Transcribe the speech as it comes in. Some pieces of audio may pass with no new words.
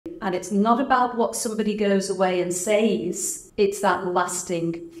and it's not about what somebody goes away and says, it's that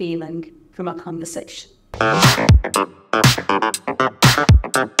lasting feeling from a conversation. I've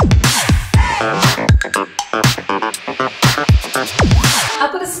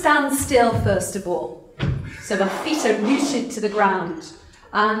got to stand still first of all, so my feet are rooted to the ground.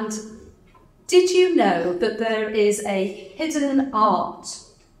 And did you know that there is a hidden art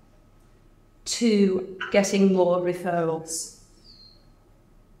to getting more referrals?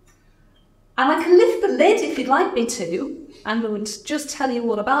 And I can lift the lid if you'd like me to, and I would just tell you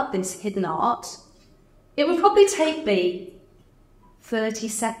all about this hidden art. It would probably take me 30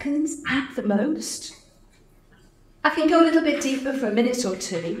 seconds at the most. I can go a little bit deeper for a minute or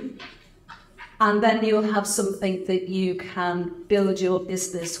two, and then you'll have something that you can build your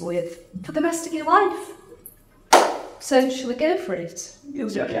business with for the rest of your life. So, shall we go for it?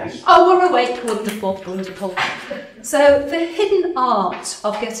 Yes. Oh, we're awake. Wonderful, wonderful. So, the hidden art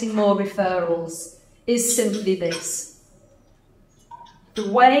of getting more referrals is simply this.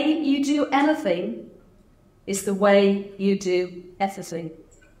 The way you do anything is the way you do everything.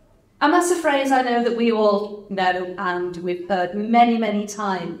 And that's a phrase I know that we all know and we've heard many, many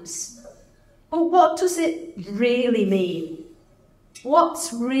times. But what does it really mean?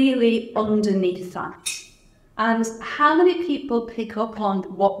 What's really underneath that? And how many people pick up on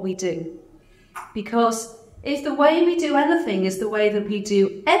what we do? Because if the way we do anything is the way that we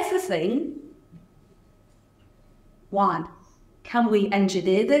do everything, why? Can we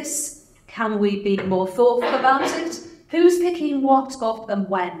engineer this? Can we be more thoughtful about it? Who's picking what up and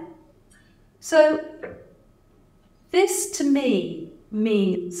when? So this to me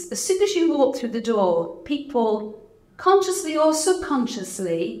means as soon as you walk through the door, people consciously or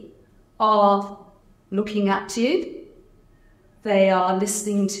subconsciously are looking at you, they are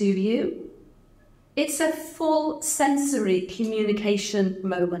listening to you. It's a full sensory communication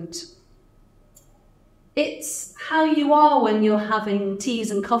moment. It's how you are when you're having teas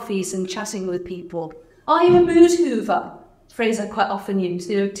and coffees and chatting with people. Are you a mood hoover? Phrase I quite often use.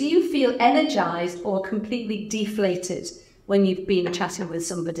 You know, do you feel energized or completely deflated when you've been chatting with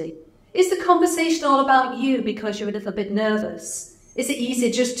somebody? Is the conversation all about you because you're a little bit nervous? Is it easier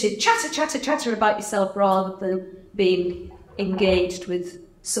just to chatter about yourself rather than being engaged with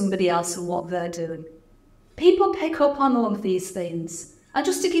somebody else and what they're doing? People pick up on all of these things. And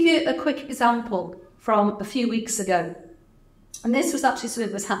just to give you a quick example from a few weeks ago, and this was actually something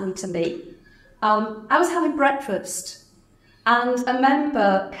that was happening to me. I was having breakfast and a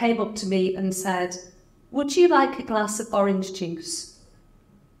member came up to me and said, "Would you like a glass of orange juice?"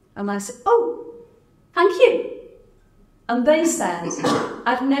 And I said, "Oh, thank you." And they said,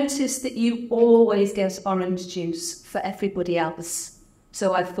 "I've noticed that you always get orange juice for everybody else,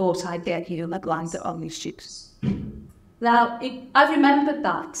 so I thought I'd get you a glass of orange juice." Now, I've remembered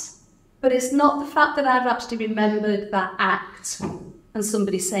that, but it's not the fact that I've actually remembered that act and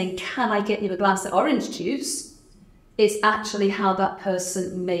somebody saying, "Can I get you a glass of orange juice?" It's actually how that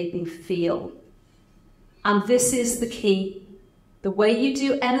person made me feel. And this is the key. The way you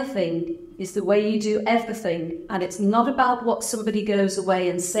do anything is the way you do everything, and it's not about what somebody goes away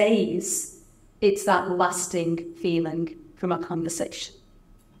and says, it's that lasting feeling from a conversation.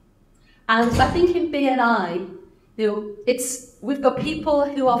 And I think in BNI, we've got people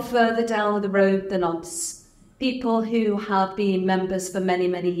who are further down the road than us, people who have been members for many,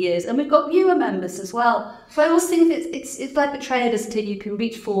 many years, and we've got newer members as well. So I always think it's like a trade, isn't it? You can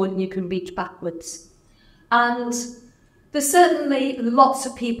reach forward and you can reach backwards. And there's certainly lots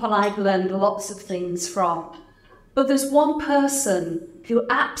of people I've learned lots of things from, but there's one person who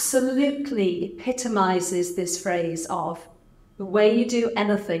absolutely epitomises this phrase of the way you do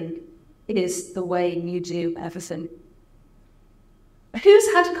anything is the way you do everything.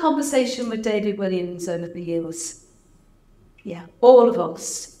 Who's had a conversation with David Williams over the years? Yeah, all of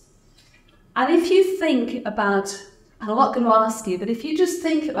us. And if you think about, and I'm not going to ask you, but if you just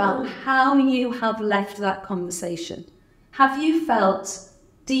think about how you have left that conversation, have you felt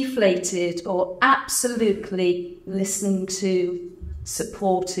deflated or absolutely listened to,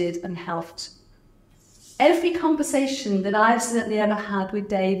 supported and helped? Every conversation that I've certainly ever had with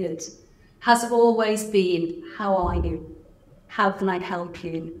David has always been, how are you? How can I help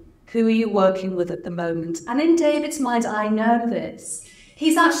you? Who are you working with at the moment? And in David's mind, I know this.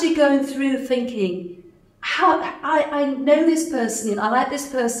 He's actually going through thinking, I know this person, I like this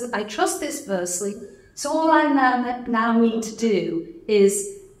person, I trust this person, so all I now need to do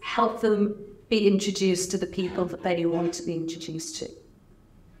is help them be introduced to the people that they want to be introduced to.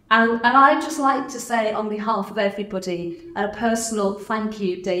 And I'd just like to say on behalf of everybody, a personal thank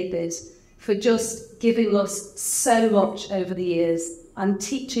you, David, for just giving us so much over the years. and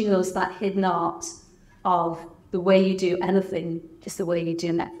teaching us that hidden art of the way you do anything is the way you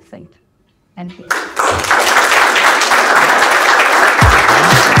do everything. Thank you.